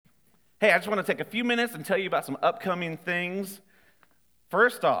Hey, I just want to take a few minutes and tell you about some upcoming things.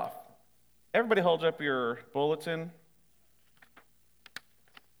 First off, everybody holds up your bulletin.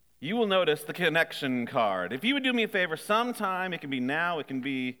 You will notice the connection card. If you would do me a favor, sometime, it can be now, it can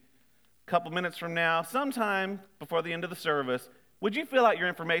be a couple minutes from now, sometime before the end of the service, would you fill out your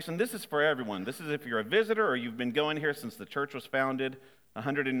information? This is for everyone. This is if you're a visitor or you've been going here since the church was founded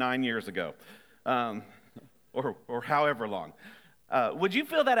 109 years ago, or however long. Would you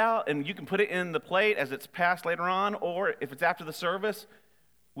fill that out, and you can put it in the plate as it's passed later on, or if it's after the service,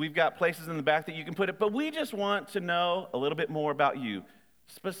 we've got places in the back that you can put it. But we just want to know a little bit more about you,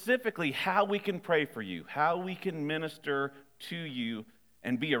 specifically how we can pray for you, how we can minister to you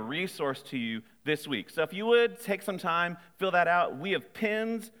and be a resource to you this week. So if you would, take some time, fill that out. We have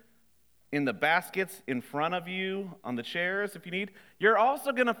pins in the baskets in front of you on the chairs if you need. You're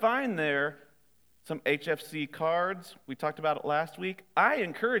also going to find there some HFC cards. We talked about it last week. I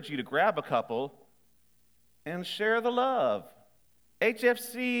encourage you to grab a couple and share the love.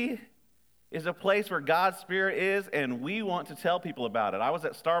 HFC is a place where God's Spirit is, and we want to tell people about it. I was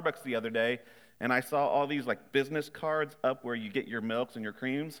at Starbucks the other day, and I saw all these like business cards up where you get your milks and your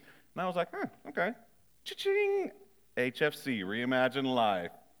creams, and I was like, okay. Cha-ching! HFC, Reimagine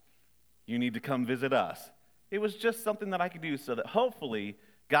Life. You need to come visit us. It was just something that I could do so that hopefully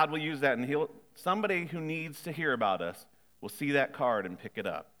God will use that, and somebody who needs to hear about us will see that card and pick it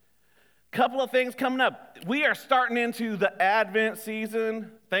up. Couple of things coming up. We are starting into the Advent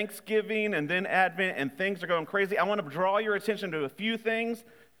season, Thanksgiving, and then Advent, and things are going crazy. I want to draw your attention to a few things.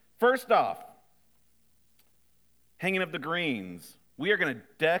 First off, hanging of the greens. We are going to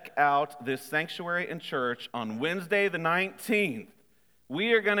deck out this sanctuary and church on Wednesday the 19th.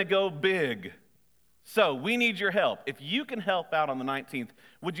 We are going to go big. So we need your help. If you can help out on the 19th,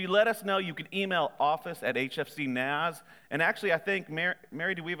 would you let us know? You can email office@HFCNAS. And actually, I think,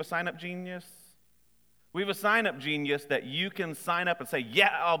 Mary, do we have a sign-up genius? We have a sign-up genius that you can sign up and say,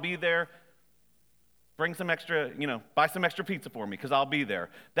 yeah, I'll be there. Bring some extra, buy some extra pizza for me because I'll be there.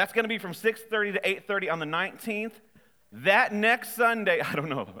 That's going to be from 6:30 to 8:30 on the 19th. That next Sunday, I don't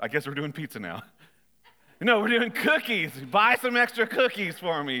know, I guess we're doing pizza now. No, we're doing cookies. Buy some extra cookies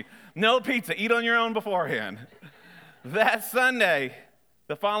for me. No pizza. Eat on your own beforehand. That Sunday,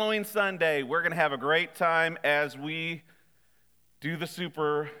 the following Sunday, we're going to have a great time as we do the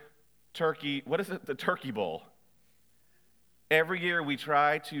super turkey. What is it? The Turkey Bowl. Every year we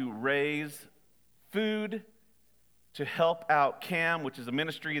try to raise food to help out CAM, which is a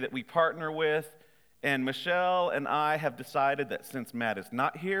ministry that we partner with. And Michelle and I have decided that since Matt is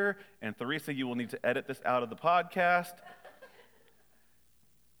not here, and Theresa, you will need to edit this out of the podcast,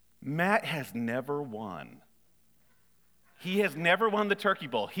 Matt has never won. He has never won the Turkey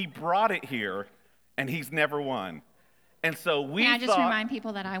Bowl. He brought it here, and he's never won. And so we Can I just remind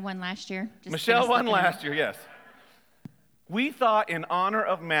people that I won last year? Michelle won last year, yes. We thought in honor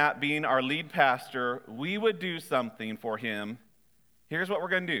of Matt being our lead pastor, we would do something for him. Here's what we're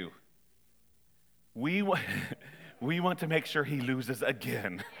going to do. We want to make sure he loses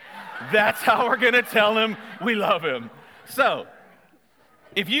again. That's how we're going to tell him we love him. So,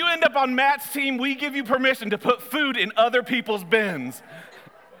 if you end up on Matt's team, we give you permission to put food in other people's bins.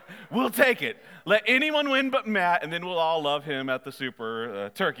 We'll take it. Let anyone win but Matt, and then we'll all love him at the Super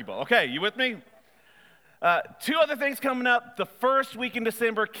Turkey Bowl. Okay, you with me? Two other things coming up. The first week in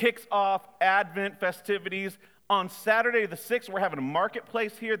December kicks off Advent festivities. On Saturday the 6th, we're having a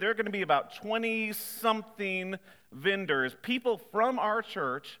marketplace here. There are going to be about 20-something vendors, people from our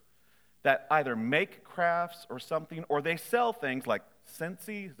church that either make crafts or something, or they sell things like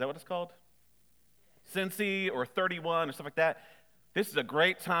Scentsy, is that what it's called? Scentsy or 31 or stuff like that. This is a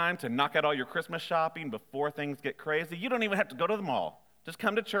great time to knock out all your Christmas shopping before things get crazy. You don't even have to go to the mall. Just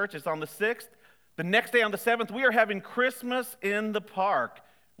come to church. It's on the 6th. The next day on the 7th, we are having Christmas in the park.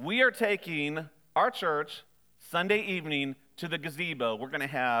 We are taking our church Sunday evening to the gazebo. We're going to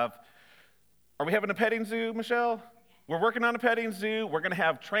have, are we having a petting zoo, Michelle? We're working on a petting zoo. We're going to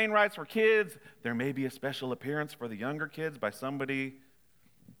have train rides for kids. There may be a special appearance for the younger kids by somebody,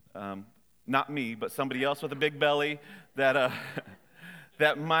 not me, but somebody else with a big belly that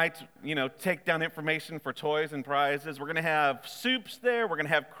that might, take down information for toys and prizes. We're going to have soups there. We're going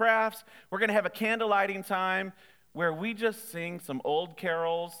to have crafts. We're going to have a candle lighting time where we just sing some old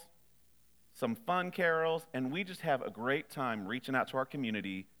carols, some fun carols, and we just have a great time reaching out to our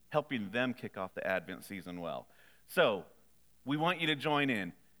community, helping them kick off the Advent season well. So, we want you to join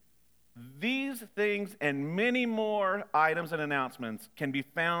in. These things and many more items and announcements can be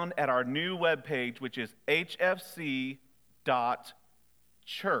found at our new webpage, which is hfc.church.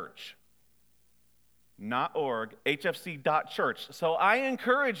 Not org, hfc.church. So I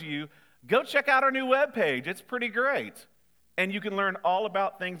encourage you, go check out our new webpage. It's pretty great. And you can learn all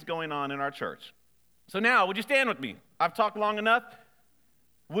about things going on in our church. So now, would you stand with me? I've talked long enough.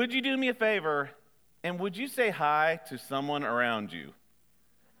 Would you do me a favor, and would you say hi to someone around you?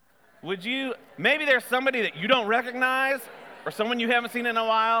 Would you? Maybe there's somebody that you don't recognize or someone you haven't seen in a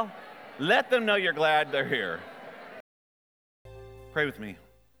while. Let them know you're glad they're here. Pray with me.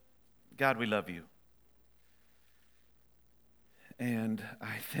 God, we love you. And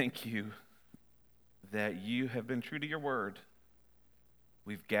I thank you that you have been true to your word.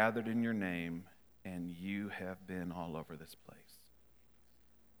 We've gathered in your name, and you have been all over this place.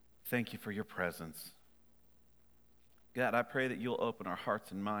 Thank you for your presence. God, I pray that you'll open our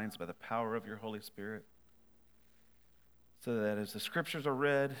hearts and minds by the power of your Holy Spirit, so that as the scriptures are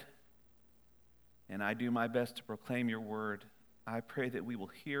read and I do my best to proclaim your word, I pray that we will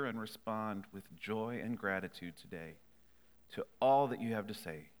hear and respond with joy and gratitude today to all that you have to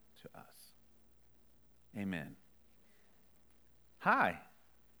say to us. Amen. Hi.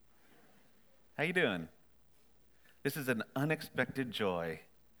 How you doing? This is an unexpected joy.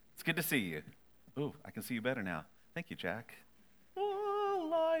 It's good to see you. Ooh, I can see you better now. Thank you, Jack. Oh,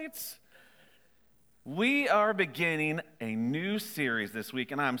 lights. We are beginning a new series this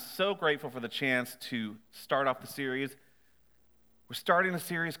week, and I'm so grateful for the chance to start off the series. We're starting a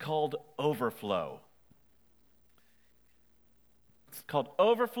series called Overflow. It's called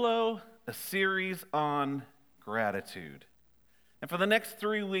Overflow, a series on gratitude. And for the next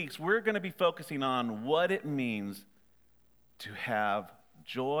 3 weeks, we're going to be focusing on what it means to have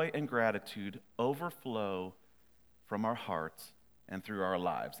joy and gratitude overflow from our hearts and through our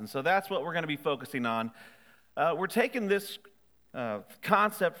lives. And so that's what we're going to be focusing on. We're taking this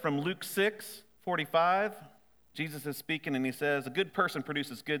concept from Luke 6:45. Jesus is speaking, and he says, "A good person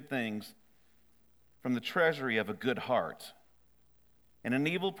produces good things from the treasury of a good heart, and an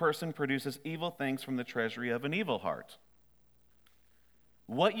evil person produces evil things from the treasury of an evil heart.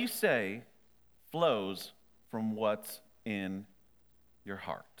 What you say flows from what's in your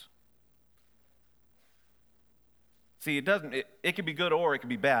heart." See, it can be good or it can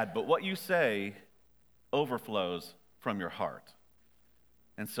be bad, but what you say overflows from your heart.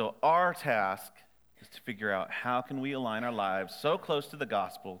 And so our task is to figure out how can we align our lives so close to the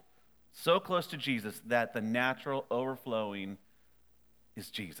gospel, so close to Jesus, that the natural overflowing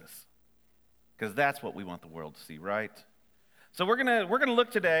is Jesus. Because that's what we want the world to see, right? So we're gonna look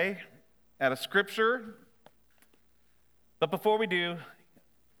today at a scripture. But before we do,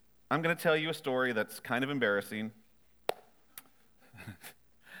 I'm going to tell you a story that's kind of embarrassing.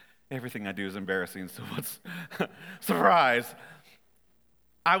 Everything I do is embarrassing, so what's surprise.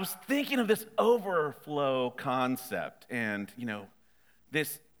 I was thinking of this overflow concept, and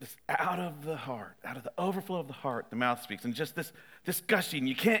this out of the heart, out of the overflow of the heart, the mouth speaks, and just this gushing,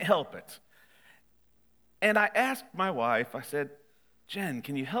 you can't help it. And I asked my wife, I said, "Jen,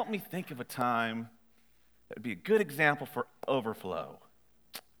 can you help me think of a time that would be a good example for overflow?"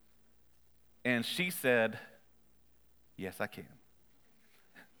 And she said, "Yes, I can."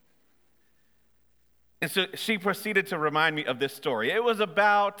 And so she proceeded to remind me of this story. It was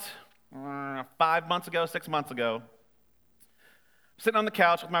about 5 months ago, 6 months ago. Sitting on the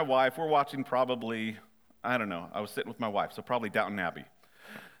couch with my wife. We're watching probably, I don't know, I was sitting with my wife, so probably Downton Abbey,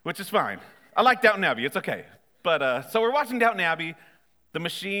 which is fine. I like Downton Abbey, it's okay. But so we're watching Downton Abbey. The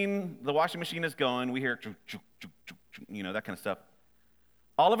washing machine is going. We hear, that kind of stuff.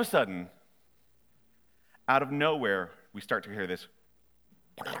 All of a sudden, out of nowhere, we start to hear this.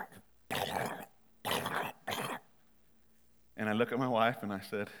 And I look at my wife and I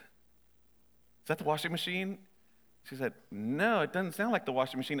said, "Is that the washing machine?" She said, "No, it doesn't sound like the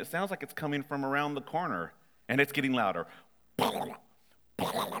washing machine. It sounds like it's coming from around the corner, and it's getting louder."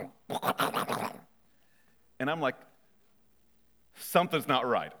 And I'm like, something's not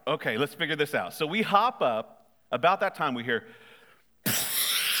right. Okay, let's figure this out. So we hop up. About that time, we hear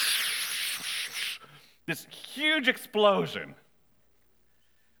this huge explosion.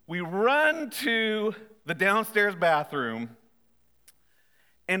 We run to the downstairs bathroom,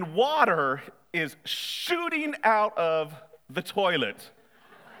 and water is shooting out of the toilet,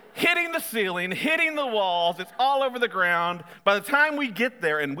 hitting the ceiling, hitting the walls. It's all over the ground. By the time we get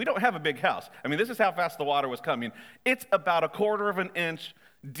there, and we don't have a big house. I mean, this is how fast the water was coming. It's about 1/4 of an inch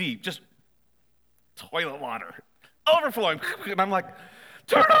deep, just toilet water, overflowing. And I'm like,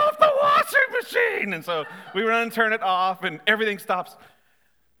 "Turn off the washing machine!" And so we run and turn it off, and everything stops.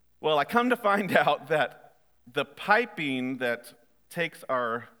 Well, I come to find out that the piping that takes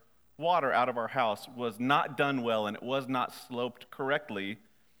our water out of our house was not done well, and it was not sloped correctly,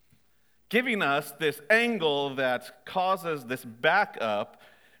 giving us this angle that causes this backup,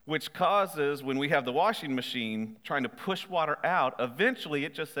 which causes, when we have the washing machine trying to push water out, eventually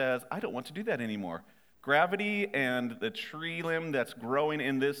it just says, I don't want to do that anymore. Gravity and the tree limb that's growing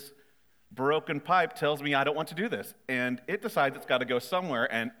in this broken pipe tells me I don't want to do this. And it decides it's got to go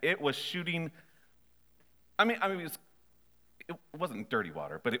somewhere, and it was shooting, it wasn't dirty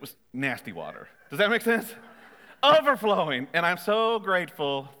water, but it was nasty water. Does that make sense? Overflowing. And I'm so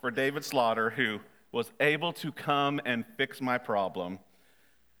grateful for David Slaughter, who was able to come and fix my problem.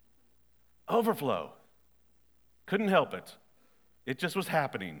 Overflow. Couldn't help it. It just was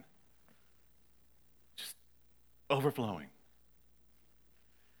happening. Just overflowing.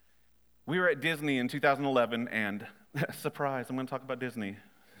 We were at Disney in 2011, and surprise, I'm going to talk about Disney.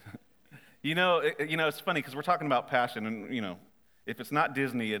 It's funny because we're talking about passion, and if it's not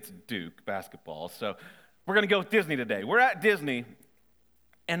Disney, it's Duke basketball. So we're going to go with Disney today. We're at Disney,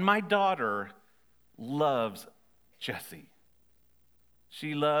 and my daughter loves Jessie.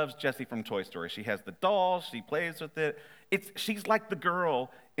 She loves Jessie from Toy Story. She has the doll. She plays with it. She's like the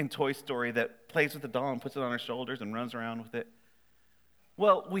girl in Toy Story that plays with the doll and puts it on her shoulders and runs around with it.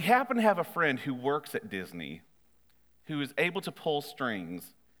 Well, we happen to have a friend who works at Disney who is able to pull strings,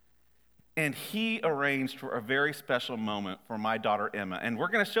 and he arranged for a very special moment for my daughter Emma. And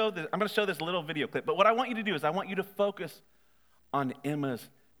I'm going to show this little video clip, but what I want you to do is I want you to focus on Emma's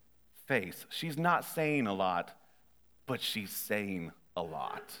face. She's not saying a lot, but she's saying a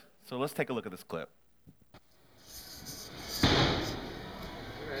lot. So let's take a look at this clip. You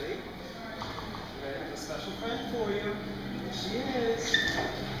ready? I have a special friend for you. Here she is.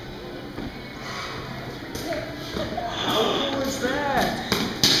 How cool is that?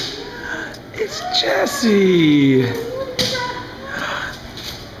 It's Jessie.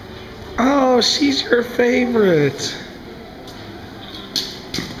 Oh, she's your favorite.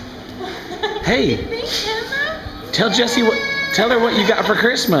 Hey, tell her what you got for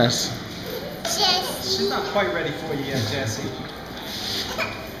Christmas. She's not quite ready for you yet, Jessie.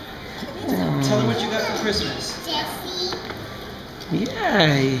 Tell her what you got for Christmas. Jessie.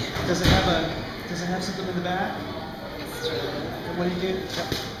 Yay. Does it have something in the back? What do you do?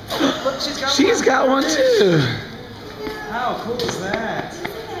 Look, she's got one too. How cool is that? Isn't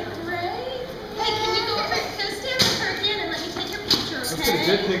that great? Hey, can you go stand with her again and let me take your picture, okay? Let's get a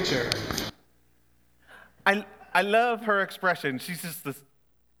good picture. I love her expression. She's just this,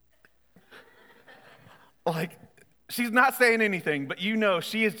 she's not saying anything, but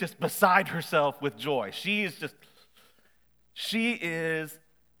she is just beside herself with joy. She is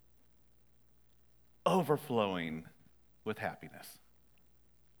overflowing with happiness.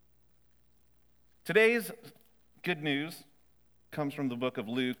 Today's good news comes from the book of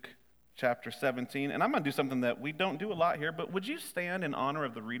Luke, chapter 17, and I'm going to do something that we don't do a lot here, but would you stand in honor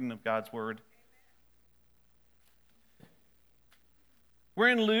of the reading of God's word? We're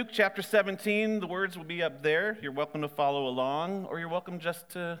in Luke chapter 17. The words will be up there. You're welcome to follow along, or you're welcome just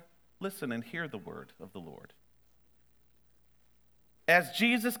to listen and hear the word of the Lord. As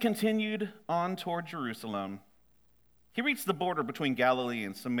Jesus continued on toward Jerusalem, he reached the border between Galilee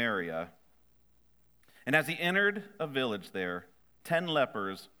and Samaria. And as he entered a village there, 10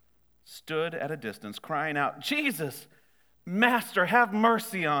 lepers stood at a distance, crying out, "Jesus, Master, have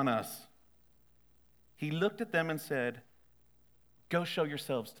mercy on us." He looked at them and said, "Go show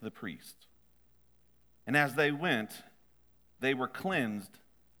yourselves to the priest." And as they went, they were cleansed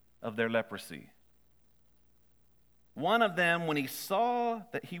of their leprosy. One of them, when he saw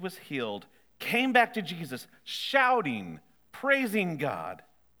that he was healed, came back to Jesus, shouting, "Praise God."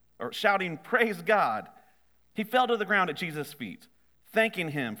 He fell to the ground at Jesus' feet, thanking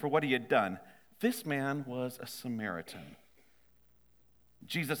him for what he had done. This man was a Samaritan.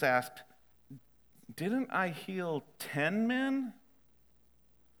 Jesus asked, "Didn't I heal 10 men?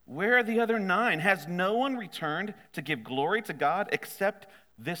 Where are the other 9? Has no one returned to give glory to God except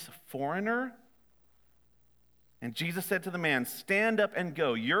this foreigner?" And Jesus said to the man, "Stand up and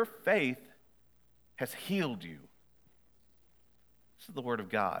go. Your faith has healed you." This is the word of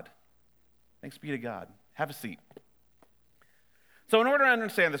God. Thanks be to God. Have a seat. So in order to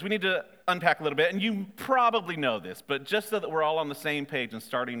understand this, we need to unpack a little bit, and you probably know this, but just so that we're all on the same page and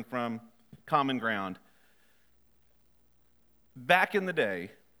starting from common ground. Back in the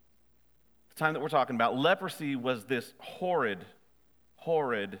day, the time that we're talking about, leprosy was this horrid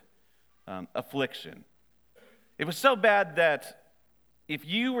affliction. It was so bad that if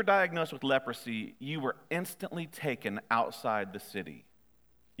you were diagnosed with leprosy, you were instantly taken outside the city.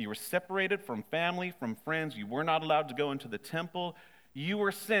 You were separated from family, from friends. You were not allowed to go into the temple. You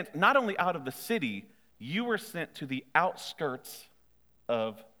were sent not only out of the city, you were sent to the outskirts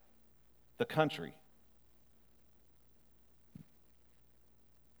of the country.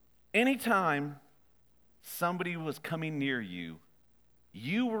 Anytime somebody was coming near you,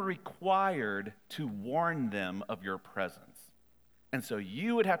 you were required to warn them of your presence. And so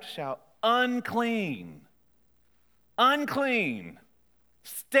you would have to shout, unclean, unclean,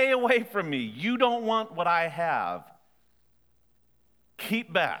 stay away from me. You don't want what I have.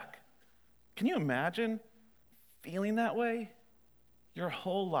 Keep back. Can you imagine feeling that way? Your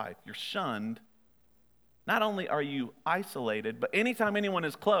whole life, you're shunned. Not only are you isolated, but anytime anyone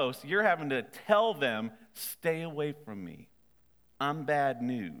is close, you're having to tell them, stay away from me. I'm bad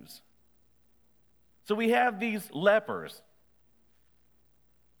news. So we have these lepers.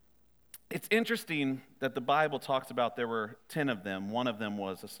 It's interesting that the Bible talks about there were 10 of them. One of them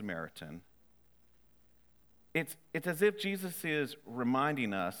was a Samaritan. It's as if Jesus is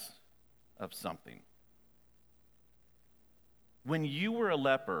reminding us of something. When you were a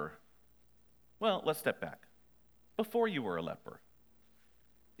leper, well, let's step back. Before you were a leper,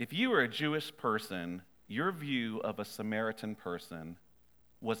 if you were a Jewish person, your view of a Samaritan person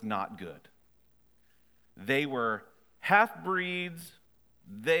was not good. They were half-breeds.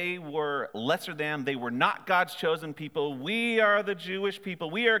 They were lesser than. They were not God's chosen people. We are the Jewish people.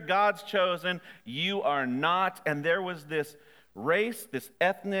 We are God's chosen. You are not. And there was this race, this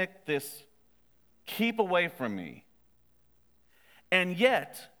ethnic, this keep away from me. And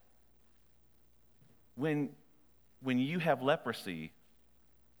yet, when you have leprosy,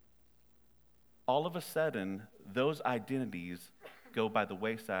 all of a sudden, those identities go by the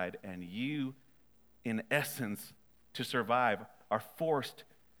wayside, and you, in essence, to survive, are forced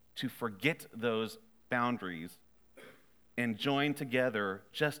to forget those boundaries and join together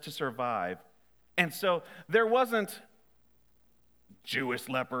just to survive. And so there wasn't Jewish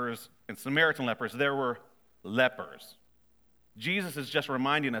lepers and Samaritan lepers, there were lepers. Jesus is just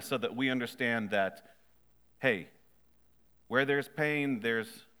reminding us so that we understand that, hey, where there's pain,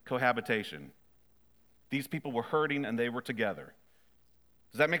 there's cohabitation. These people were hurting and they were together.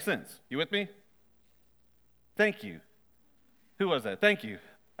 Does that make sense? You with me? Thank you. Who was that? Thank you.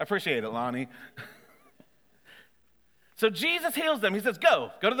 I appreciate it, Lonnie. So Jesus heals them. He says,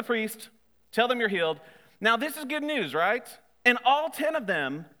 go to the priest, tell them you're healed. Now, this is good news, right? And all 10 of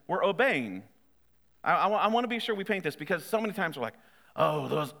them were obeying. I want to be sure we paint this, because so many times we're like, oh,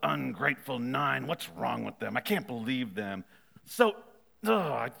 those ungrateful 9, what's wrong with them? I can't believe them. So,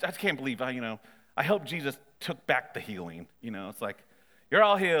 I can't believe, I hope Jesus took back the healing. It's like, you're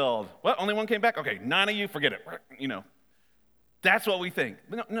all healed. What, only one came back? Okay, 9 of you, forget it. That's what we think.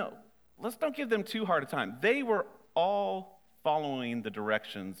 But no, let's don't give them too hard a time. They were all following the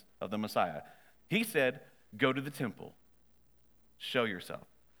directions of the Messiah. He said, go to the temple. Show yourself.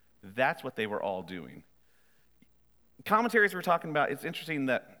 That's what they were all doing. Commentaries were talking about, it's interesting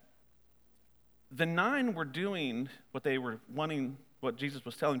that the 9 were doing what they were wanting, what Jesus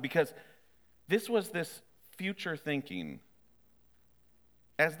was telling, because this was this future thinking.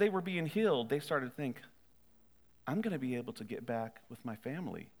 As they were being healed, they started to think, I'm going to be able to get back with my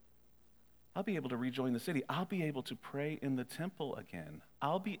family. I'll be able to rejoin the city. I'll be able to pray in the temple again.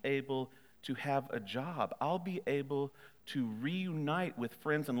 I'll be able to have a job. I'll be able to reunite with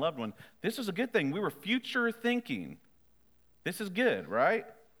friends and loved ones. This is a good thing. We were future thinking. This is good, right?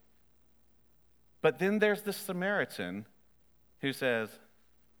 But then there's the Samaritan who says,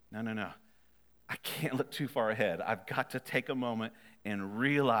 no. I can't look too far ahead. I've got to take a moment and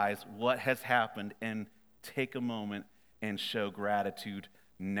realize what has happened and take a moment and show gratitude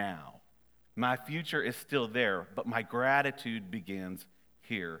now. My future is still there, but my gratitude begins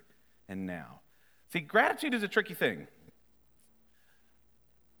here and now. See, gratitude is a tricky thing.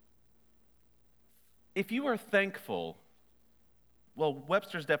 If you are thankful, well,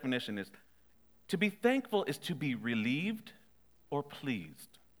 Webster's definition is, to be thankful is to be relieved or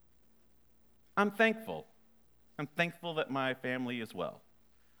pleased. I'm thankful. I'm thankful that my family is well.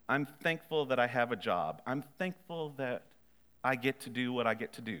 I'm thankful that I have a job. I'm thankful that I get to do what I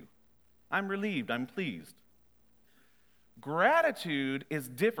get to do. I'm relieved. I'm pleased. Gratitude is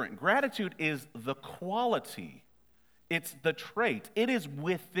different. Gratitude is the quality. It's the trait. It is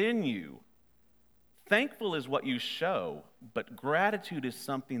within you. Thankful is what you show, but gratitude is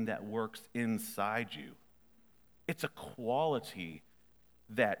something that works inside you. It's a quality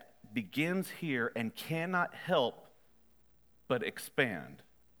that begins here and cannot help but expand.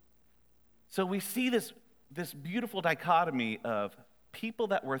 So we see this beautiful dichotomy of people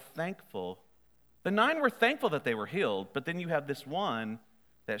that were thankful. The 9 were thankful that they were healed, but then you have this one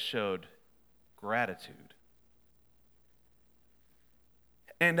that showed gratitude.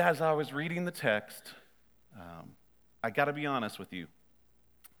 And as I was reading the text, I got to be honest with you.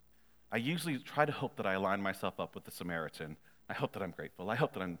 I usually try to hope that I align myself up with the Samaritan. I hope that I'm grateful. I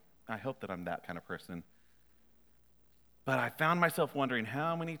hope that I'm I hope that I'm that kind of person. But I found myself wondering,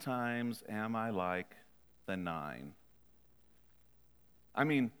 how many times am I like the 9? I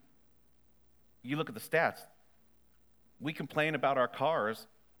mean, you look at the stats. We complain about our cars.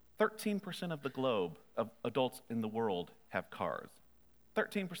 13% of the globe of adults in the world have cars.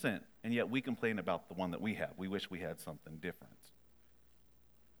 13%. And yet we complain about the one that we have. We wish we had something different.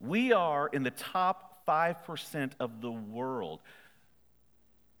 We are in the top 5% of the world.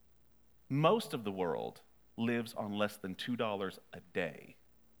 Most of the world lives on less than $2 a day.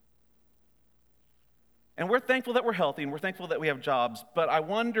 And we're thankful that we're healthy and we're thankful that we have jobs, but I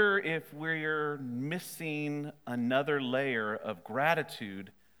wonder if we're missing another layer of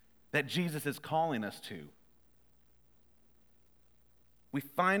gratitude that Jesus is calling us to. We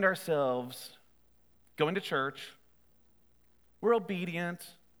find ourselves going to church, we're obedient,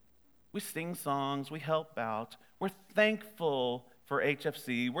 we sing songs, we help out, we're thankful for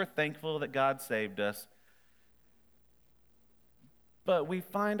HFC, we're thankful that God saved us. But we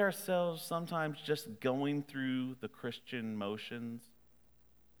find ourselves sometimes just going through the Christian motions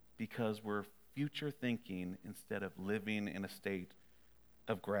because we're future thinking instead of living in a state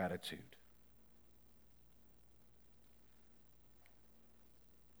of gratitude.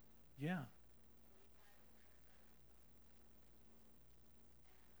 Yeah.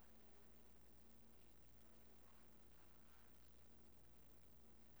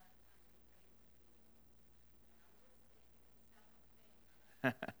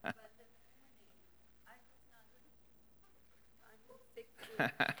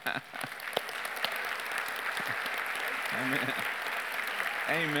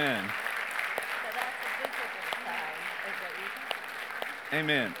 Amen. Amen. So that's a visible sign, is what you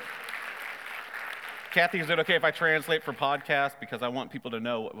Amen. Kathy, is it okay if I translate for podcast? Because I want people to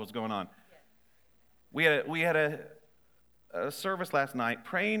know what was going on. We had a service last night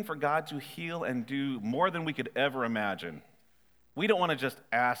praying for God to heal and do more than we could ever imagine. We don't want to just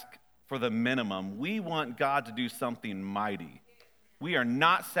ask for the minimum. We want God to do something mighty. We are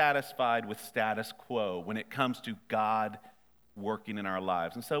not satisfied with status quo when it comes to God working in our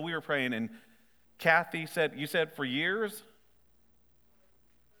lives. And so we were praying, and Kathy said, you said for years?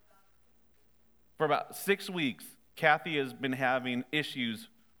 For about 6 weeks, Kathy has been having issues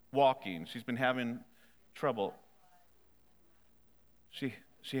walking. She's been having trouble. She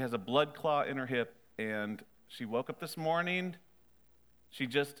has a blood clot in her hip, and she woke up this morning. She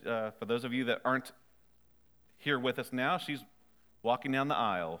just, for those of you that aren't here with us now, she's walking down the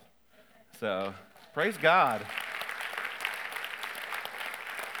aisle. So, praise God.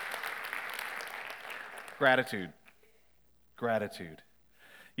 Gratitude.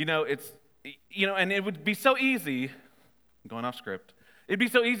 You know, and it would be so easy, I'm going off script, it'd be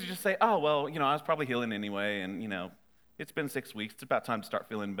so easy to just say, oh, well, I was probably healing anyway, and, it's been 6 weeks, it's about time to start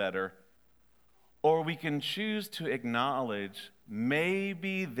feeling better. Or we can choose to acknowledge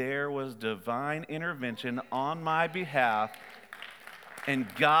maybe there was divine intervention on my behalf, and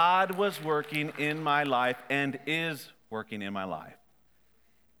God was working in my life and is working in my life.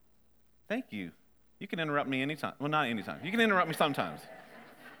 Thank you. You can interrupt me anytime. Well, not anytime. You can interrupt me sometimes.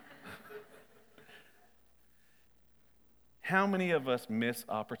 How many of us miss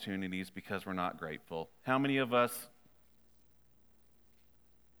opportunities because we're not grateful? How many of us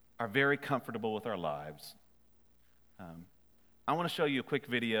are very comfortable with our lives? I want to show you a quick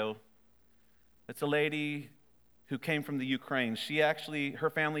video. It's a lady who came from the Ukraine.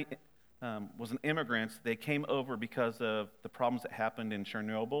 Her family was an immigrant. They came over because of the problems that happened in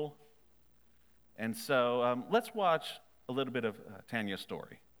Chernobyl. And so let's watch a little bit of Tanya's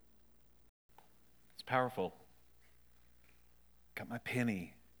story. It's powerful. Got my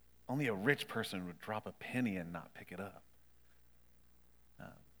penny. Only a rich person would drop a penny and not pick it up.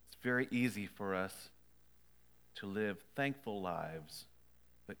 It's very easy for us to live thankful lives,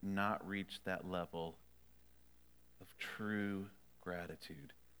 but not reach that level of true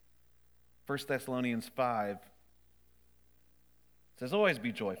gratitude. 1 Thessalonians 5 says, always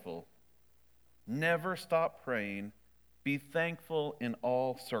be joyful. Never stop praying. Be thankful in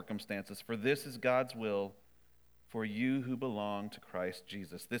all circumstances, for this is God's will for you who belong to Christ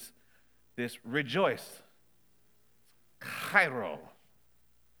Jesus. This rejoice, chairo,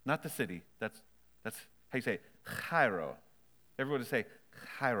 not the city. That's how you say it, chairo. Everybody say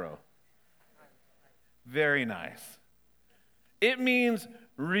chairo. Very nice. It means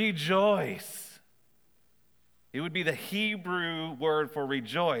rejoice. It would be the Hebrew word for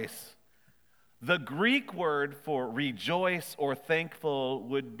rejoice. The Greek word for rejoice or thankful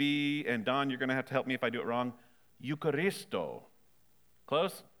would be, and Don, you're going to have to help me if I do it wrong, Eucharisto.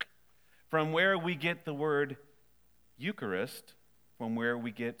 Close? From where we get the word Eucharist, from where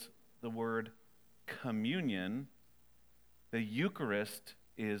we get the word communion, the Eucharist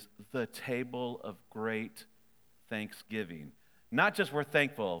is the table of great thanksgiving. Not just we're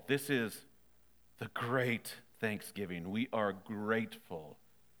thankful, this is the great thanksgiving. We are grateful.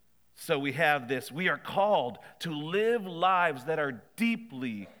 So we have this, we are called to live lives that are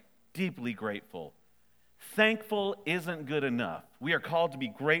deeply, deeply grateful. Thankful isn't good enough. We are called to be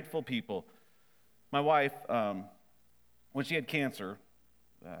grateful people. My wife, when she had cancer,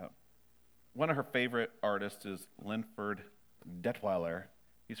 one of her favorite artists is Linford Detweiler.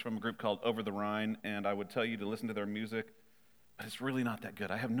 He's from a group called Over the Rhine, and I would tell you to listen to their music, but it's really not that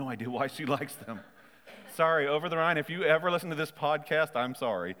good. I have no idea why she likes them. Sorry, Over the Rhine, if you ever listen to this podcast, I'm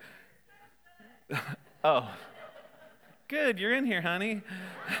sorry. Oh, good, you're in here, honey.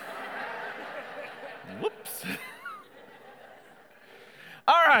 Whoops.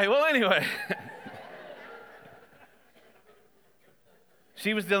 All right, well, anyway.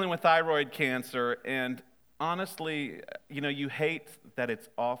 She was dealing with thyroid cancer, and honestly, you hate that it's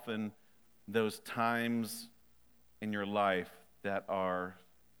often those times in your life that are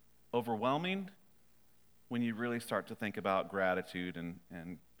overwhelming when you really start to think about gratitude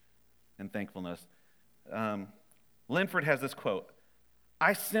and thankfulness. Linford has this quote,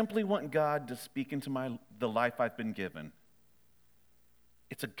 "I simply want God to speak into the life I've been given.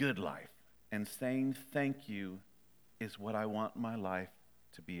 It's a good life, and saying thank you is what I want my life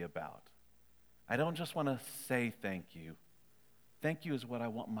to be about. I don't just want to say thank you. Thank you is what I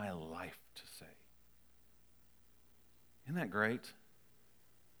want my life to say." Isn't that great?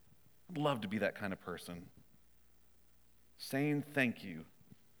 I'd love to be that kind of person. Saying thank you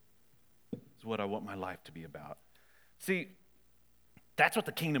is what I want my life to be about. See, that's what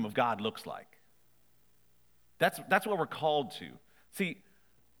the kingdom of God looks like. That's what we're called to. See,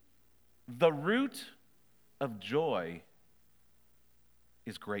 the root of joy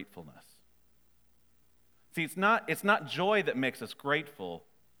is gratefulness. See, it's not joy that makes us grateful,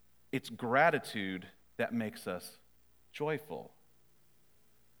 it's gratitude that makes us joyful.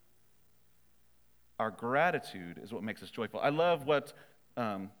 Our gratitude is what makes us joyful. I love what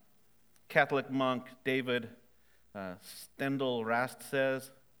Catholic monk David Steindl-Rast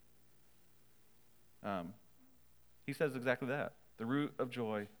says. He says exactly that. The root of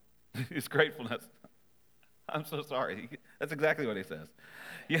joy is gratefulness. I'm so sorry. That's exactly what he says.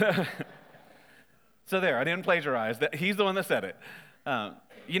 So there, I didn't plagiarize. He's the one that said it.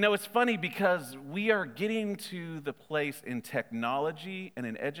 It's funny because we are getting to the place in technology and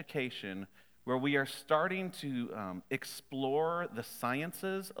in education where we are starting to explore the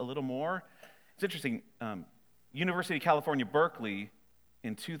sciences a little more. It's interesting. University of California, Berkeley,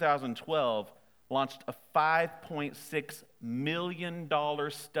 in 2012, launched a $5.6 million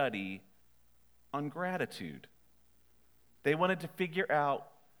study on gratitude. They wanted to figure out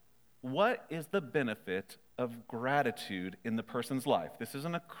what is the benefit of gratitude in the person's life. This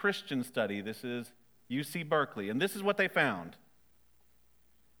isn't a Christian study. This is UC Berkeley. And this is what they found.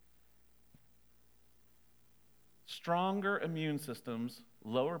 Stronger immune systems,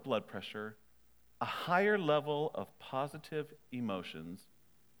 lower blood pressure, a higher level of positive emotions,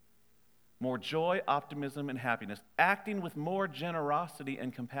 more joy, optimism, and happiness, acting with more generosity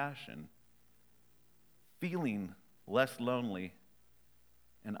and compassion, feeling less lonely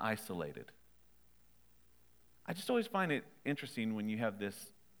and isolated. I just always find it interesting when you have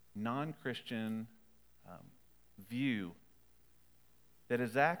this non-Christian view that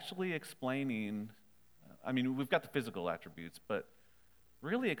is actually explaining, we've got the physical attributes, but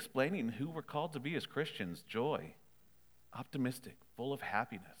really explaining who we're called to be as Christians: joy, optimistic, full of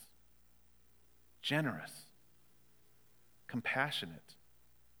happiness, generous, compassionate.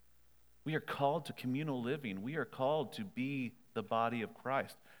 We are called to communal living. We are called to be the body of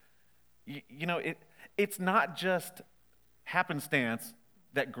Christ. It's not just happenstance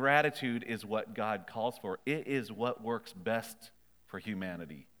that gratitude is what God calls for. It is what works best for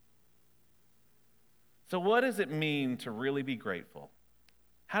humanity. So what does it mean to really be grateful?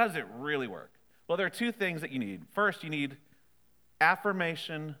 How does it really work? Well, there are two things that you need. First, you need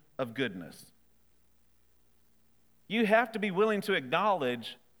affirmation of goodness. You have to be willing to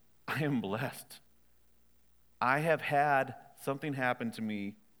acknowledge, I am blessed. I have had something happen to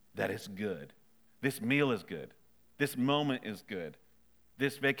me that is good. This meal is good. This moment is good.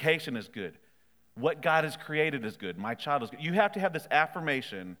 This vacation is good. What God has created is good. My child is good. You have to have this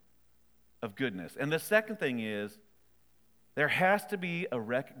affirmation of goodness. And the second thing is, there has to be a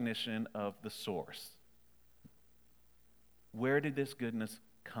recognition of the source. Where did this goodness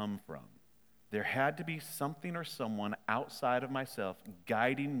come from? There had to be something or someone outside of myself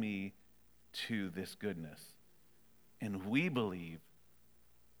guiding me to this goodness. And we believe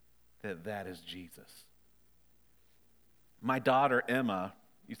that is Jesus. My daughter, Emma,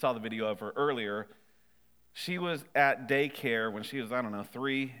 you saw the video of her earlier. She was at daycare when she was,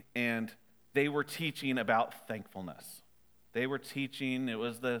 3, and they were teaching about thankfulness. They were teaching, it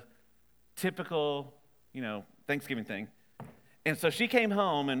was the typical, Thanksgiving thing. And so she came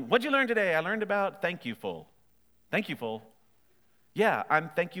home, and what'd you learn today? I learned about thankful. Thankful? Yeah, I'm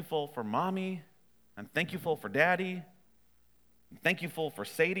thankful for Mommy. I'm thankful for Daddy. I'm thankful for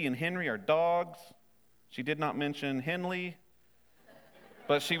Sadie and Henry, our dogs. She did not mention Henley,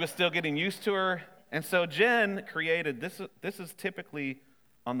 but she was still getting used to her. And so Jen created, this is typically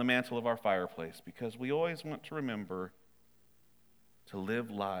on the mantle of our fireplace, because we always want to remember to live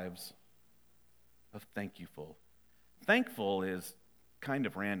lives of thankful. Thankful is kind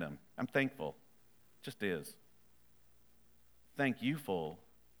of random. I'm thankful. It just is. Thankful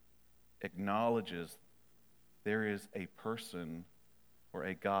acknowledges there is a person or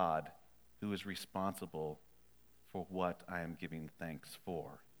a God who is responsible for what I am giving thanks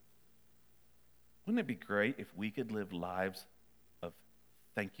for. Wouldn't it be great if we could live lives of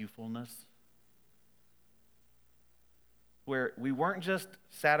thankfulness? Where we weren't just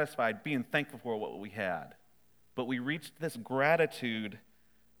satisfied being thankful for what we had, but we reached this gratitude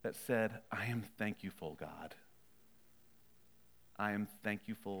that said, I am thankful, God. I am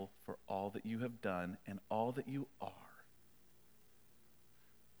thankful for all that you have done and all that you are.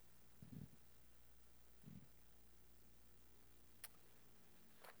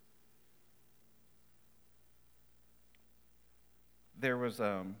 There was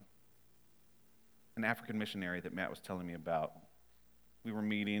an African missionary that Matt was telling me about. We were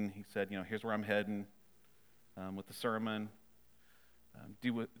meeting. He said, here's where I'm heading with the sermon.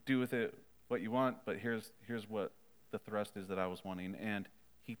 Do with it what you want, but here's what the thrust is that I was wanting. And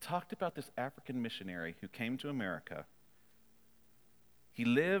he talked about this African missionary who came to America. He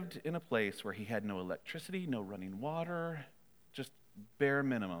lived in a place where he had no electricity, no running water, just bare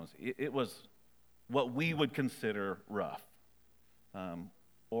minimums. It was what we would consider rough.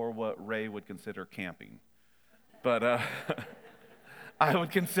 Or what Ray would consider camping. But I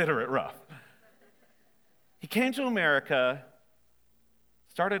would consider it rough. He came to America,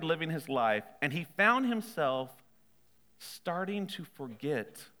 started living his life, and he found himself starting to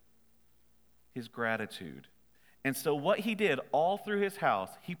forget his gratitude. And so what he did all through his house,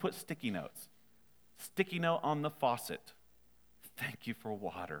 he put sticky notes. Sticky note on the faucet. Thank you for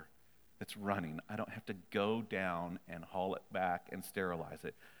water that's running. I don't have to go down and haul it back and sterilize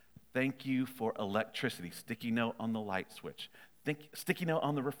it. Thank you for electricity. Sticky note on the light switch. Sticky note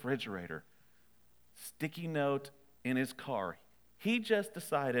on the refrigerator. Sticky note in his car. He just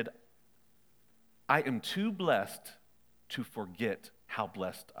decided, I am too blessed to forget how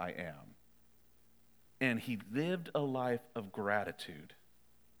blessed I am. And he lived a life of gratitude.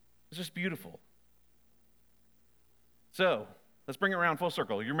 It's just beautiful. So, let's bring it around full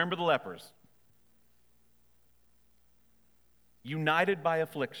circle. You remember the lepers? United by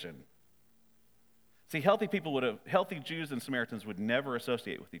affliction. See, healthy Jews and Samaritans would never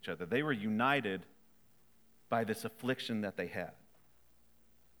associate with each other. They were united by this affliction that they had.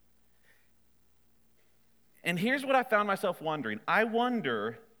 And here's what I found myself wondering. I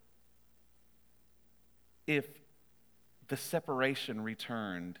wonder if the separation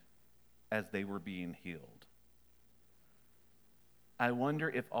returned as they were being healed. I wonder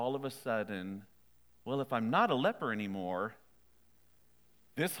if all of a sudden, if I'm not a leper anymore,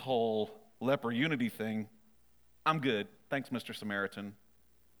 this whole leper unity thing, I'm good. Thanks, Mr. Samaritan.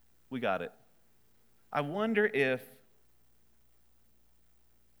 We got it. I wonder if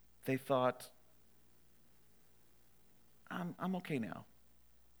they thought, I'm okay now.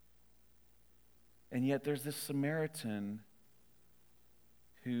 And yet there's this Samaritan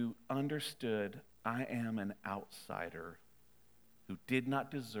who understood, I am an outsider who did not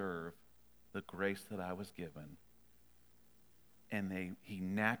deserve the grace that I was given. And he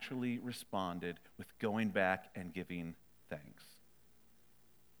naturally responded with going back and giving thanks.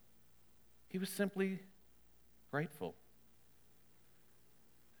 He was simply grateful.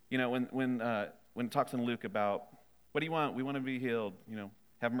 When it talks in Luke about, what do you want? We want to be healed.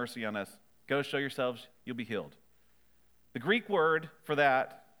 Have mercy on us. Go show yourselves, you'll be healed. The Greek word for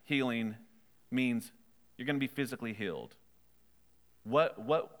that, healing, means you're going to be physically healed.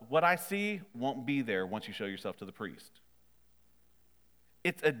 What I see won't be there once you show yourself to the priest.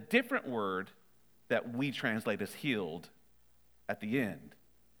 It's a different word that we translate as healed at the end.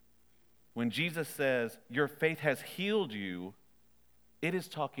 When Jesus says, your faith has healed you, it is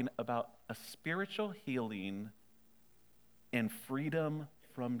talking about a spiritual healing and freedom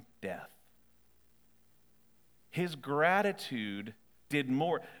from death. His gratitude did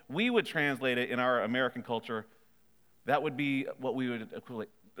more. We would translate it in our American culture, that would be what we would equate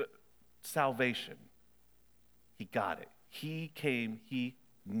salvation. He got it. He came, he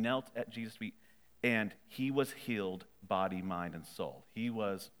knelt at Jesus' feet, and he was healed body, mind, and soul. He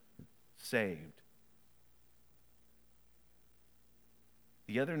was saved.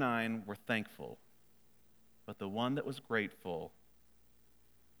 The other 9 were thankful, but the one that was grateful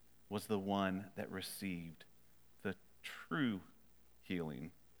was the one that received the true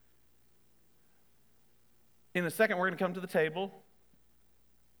healing. In a second, we're going to come to the table.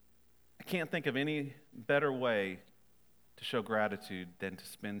 I can't think of any better way to show gratitude than to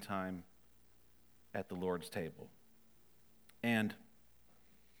spend time at the Lord's table. And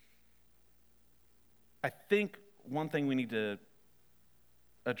I think one thing we need to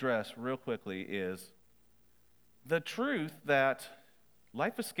address real quickly is the truth that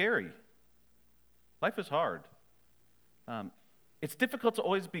life is scary. Life is hard. It's difficult to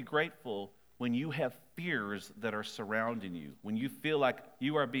always be grateful when you have fears that are surrounding you, when you feel like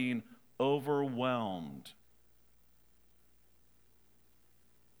you are being overwhelmed.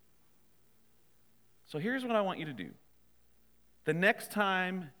 So here's what I want you to do. The next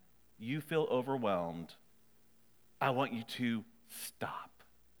time you feel overwhelmed, I want you to stop.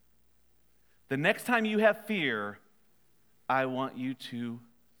 The next time you have fear, I want you to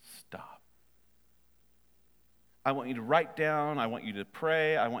stop. I want you to write down, I want you to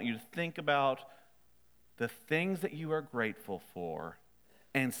pray, I want you to think about the things that you are grateful for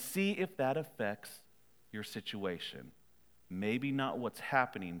and see if that affects your situation. Maybe not what's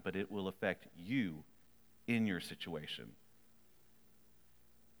happening, but it will affect you in your situation.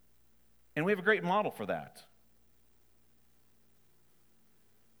 And we have a great model for that.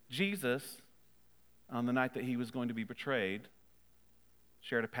 Jesus, on the night that he was going to be betrayed,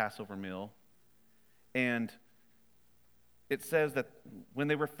 shared a Passover meal. And it says that when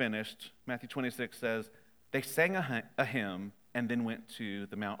they were finished, Matthew 26 says, they sang a hymn and then went to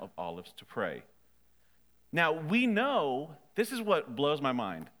the Mount of Olives to pray. Now, we know, this is what blows my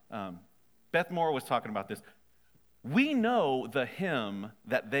mind. Beth Moore was talking about this. We know the hymn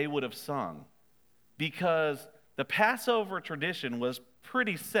that they would have sung because the Passover tradition was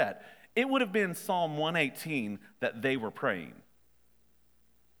pretty set. It would have been Psalm 118 that they were praying.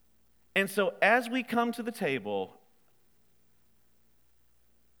 And so as we come to the table,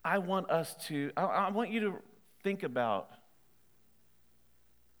 I want you to think about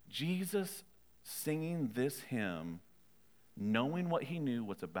Jesus singing this hymn, knowing what he knew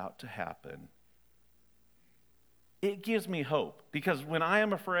was about to happen. It gives me hope because when I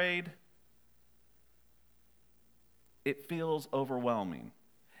am afraid, it feels overwhelming.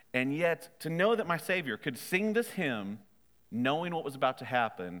 And yet, to know that my Savior could sing this hymn, knowing what was about to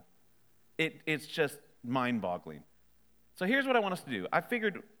happen, it's just mind-boggling. So here's what I want us to do. I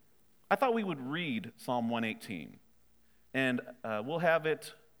thought we would read Psalm 118. And we'll have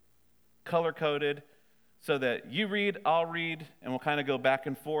it color-coded so that you read, I'll read, and we'll kind of go back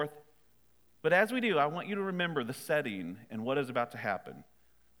and forth. But as we do, I want you to remember the setting and what is about to happen.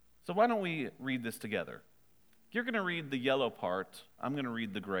 So why don't we read this together? You're going to read the yellow part. I'm going to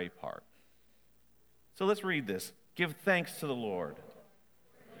read the gray part. So let's read this. Give thanks to the Lord.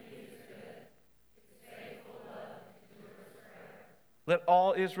 Let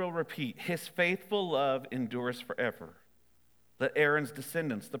all Israel repeat, his faithful love endures forever. Let Aaron's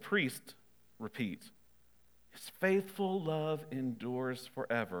descendants, the priest, repeat, his faithful love endures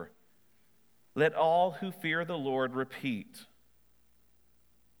forever. Let all who fear the Lord repeat,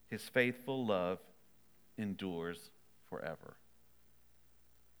 his faithful love endures forever.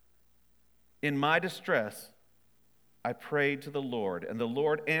 In my distress, I prayed to the Lord, and the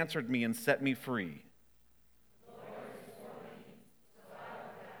Lord answered me and set me free.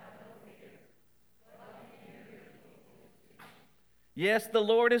 Yes, the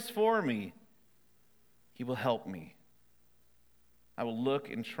Lord is for me. He will help me. I will look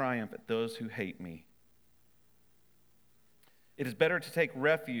in triumph at those who hate me. It is better to take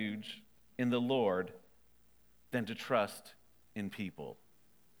refuge in the Lord than to trust in people.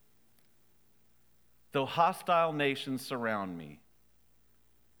 Though hostile nations surround me,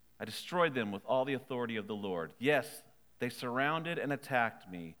 I destroyed them with all the authority of the Lord. Yes, they surrounded and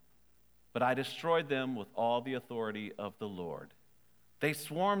attacked me, but I destroyed them with all the authority of the Lord. They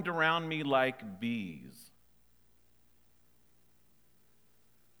swarmed around me like bees.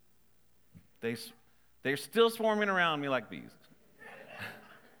 They're still swarming around me like bees.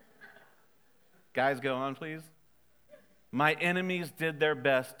 Guys, go on, please. My enemies did their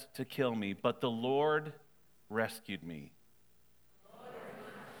best to kill me, but the Lord rescued me.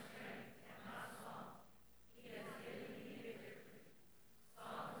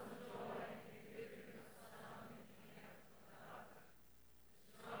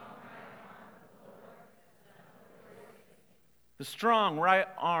 The strong right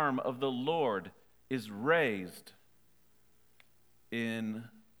arm of the Lord is raised in,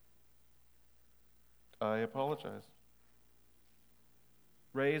 I apologize,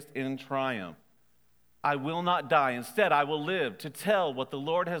 raised in triumph. I will not die. Instead, I will live to tell what the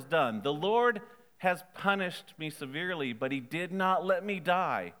Lord has done. The Lord has punished me severely, but he did not let me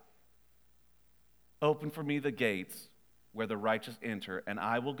die. Open for me the gates where the righteous enter, and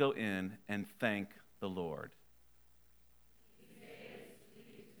I will go in and thank the Lord.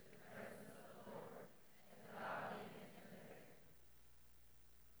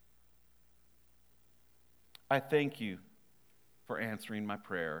 I thank you for answering my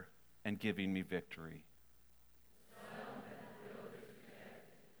prayer and giving me victory.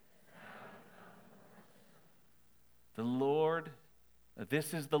 The Lord,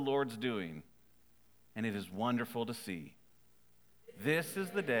 this is the Lord's doing, and it is wonderful to see. This is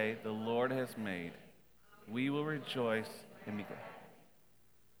the day the Lord has made. We will rejoice and be glad.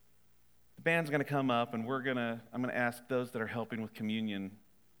 The band's going to come up, and I'm going to ask those that are helping with communion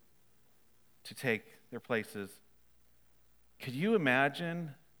to take their places. Could you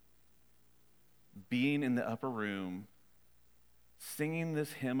imagine being in the upper room, singing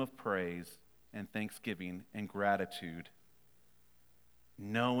this hymn of praise and thanksgiving and gratitude,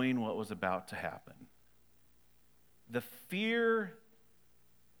 knowing what was about to happen? The fear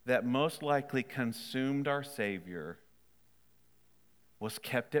that most likely consumed our Savior was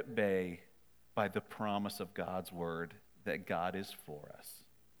kept at bay by the promise of God's word that God is for us,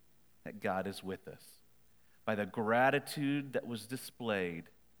 that God is with us, by the gratitude that was displayed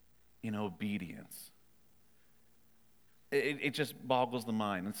in obedience. It just boggles the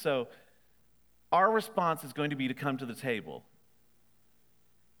mind. And so our response is going to be to come to the table.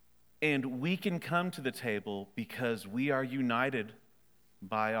 And we can come to the table because we are united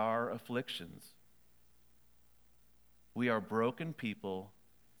by our afflictions. We are broken people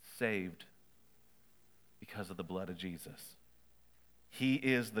saved because of the blood of Jesus. He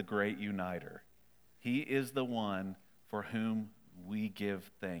is the great uniter. He is the one for whom we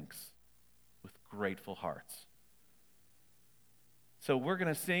give thanks with grateful hearts. So we're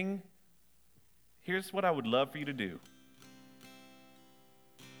going to sing. Here's what I would love for you to do.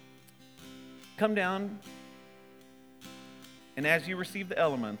 Come down, and as you receive the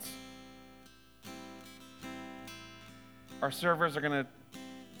elements, our servers are going to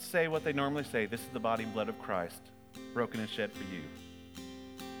say what they normally say. This is the body and blood of Christ, broken and shed for you.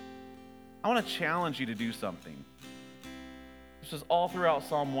 I want to challenge you to do something. This was all throughout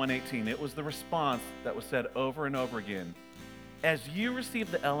Psalm 118. It was the response that was said over and over again. As you receive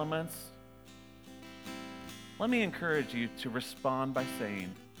the elements, let me encourage you to respond by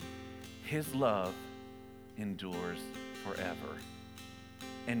saying, His love endures forever,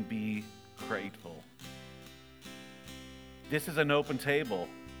 and be grateful. This is an open table.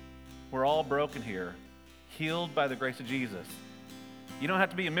 We're all broken here, healed by the grace of Jesus. You don't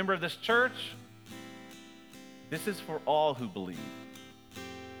have to be a member of this church. This is for all who believe.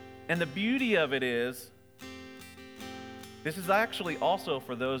 And the beauty of it is, this is actually also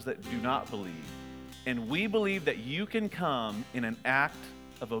for those that do not believe. And we believe that you can come in an act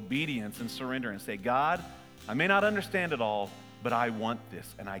of obedience and surrender and say, God, I may not understand it all, but I want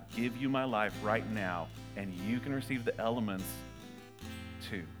this, and I give you my life right now, and you can receive the elements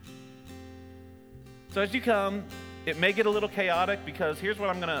too. So as you come, it may get a little chaotic because here's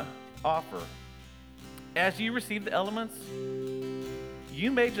what I'm going to offer. As you receive the elements, you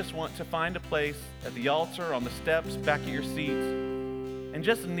may just want to find a place at the altar, on the steps, back at your seats, and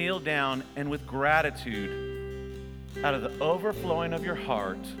just kneel down and with gratitude, out of the overflowing of your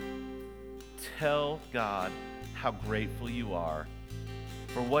heart, tell God how grateful you are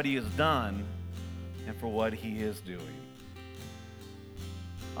for what He has done and for what He is doing.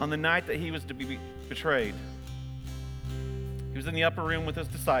 On the night that He was to be betrayed, He was in the upper room with His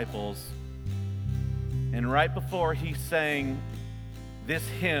disciples, and right before He sang this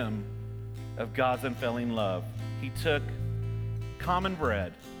hymn of God's unfailing love, He took common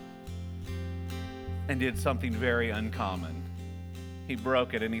bread and did something very uncommon. He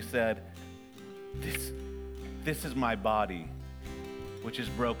broke it and He said, This is my body, which is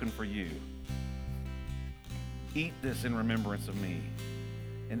broken for you. Eat this in remembrance of me.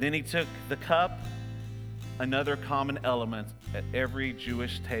 And then He took the cup, another common element at every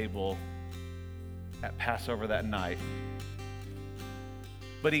Jewish table at Passover that night.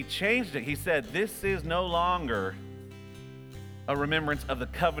 But He changed it. He said, this is no longer a remembrance of the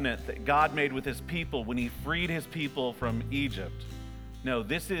covenant that God made with His people when He freed His people from Egypt. No,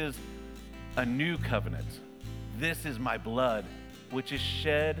 this is a new covenant. This is my blood, which is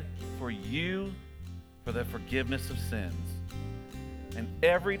shed for you for the forgiveness of sins. And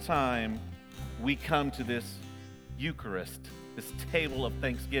every time we come to this Eucharist, this table of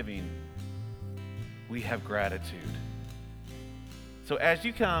thanksgiving, we have gratitude. So as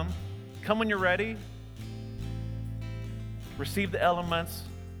you come when you're ready. Receive the elements.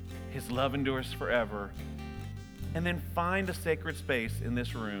 His love endures forever. And then find a sacred space in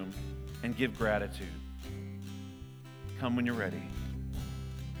this room and give gratitude. Come when you're ready.